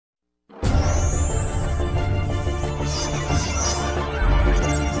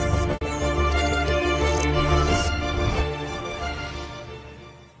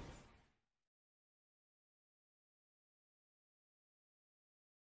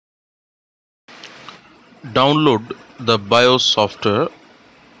Download the BIOS software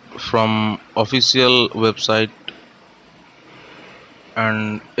from official website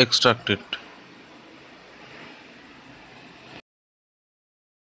and extract it.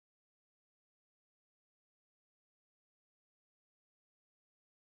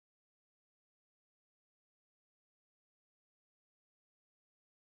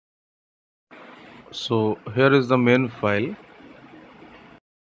 So here is the main file.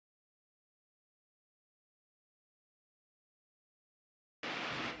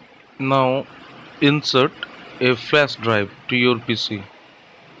 Now insert a flash drive to your PC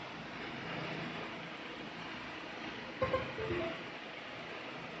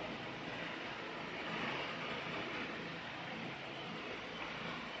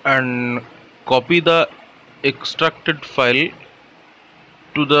and copy the extracted file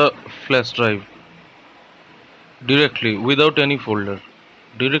to the flash drive directly without any folder.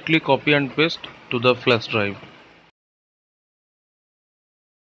 Directly copy and paste to the flash drive.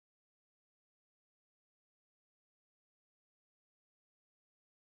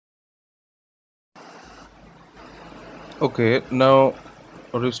 Okay, now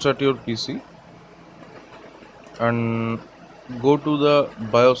restart your PC and go to the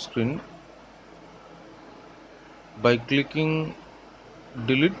BIOS screen by clicking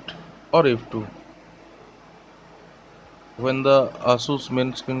delete or F2. When the Asus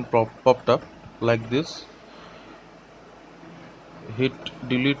main screen popped up like this, hit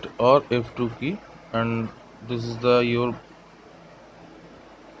delete or F2 key, and this is the your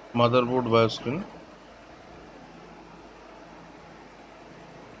motherboard BIOS screen,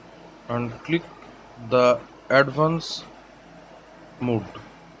 and click the mode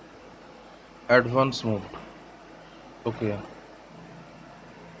advanced mode. Okay,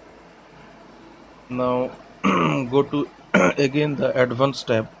 now go to again the advanced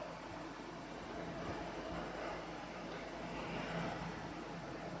tab,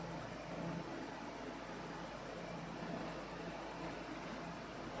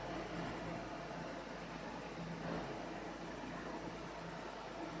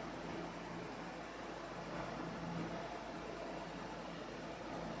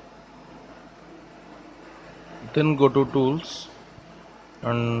 then go to tools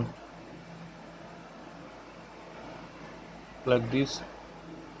and like this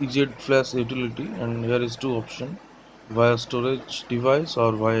EZ flash utility, and here is two option, via storage device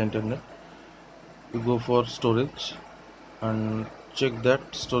or via internet. You go for storage and check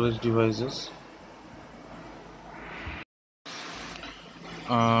that storage devices.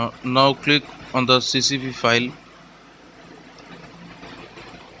 Now click on the CCP file.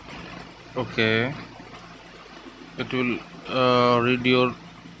 Okay, it will read your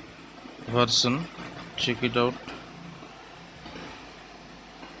version. Check it out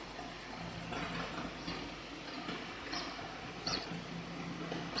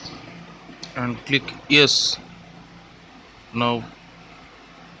and click yes. Now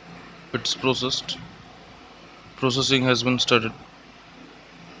it's processing has been started.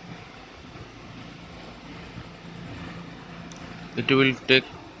 It will take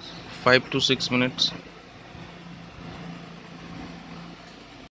 5 to 6 minutes.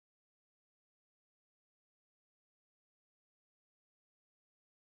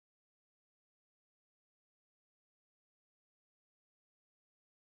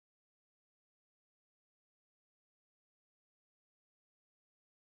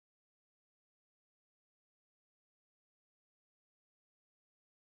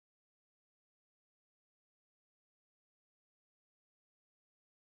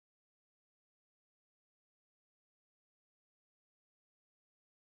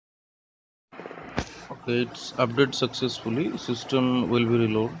 Okay, it's updated successfully. System will be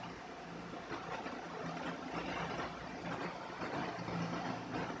reload.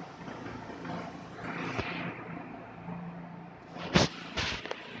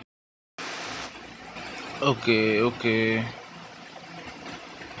 Okay,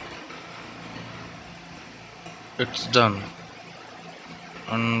 it's done.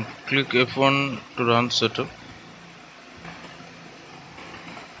 And click F1 to run setup.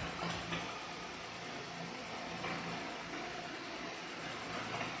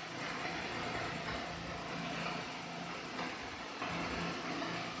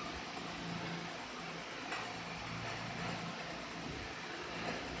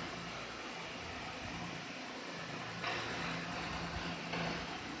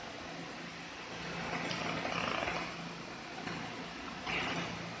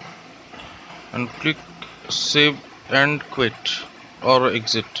 And click save and quit or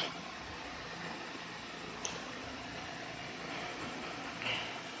exit.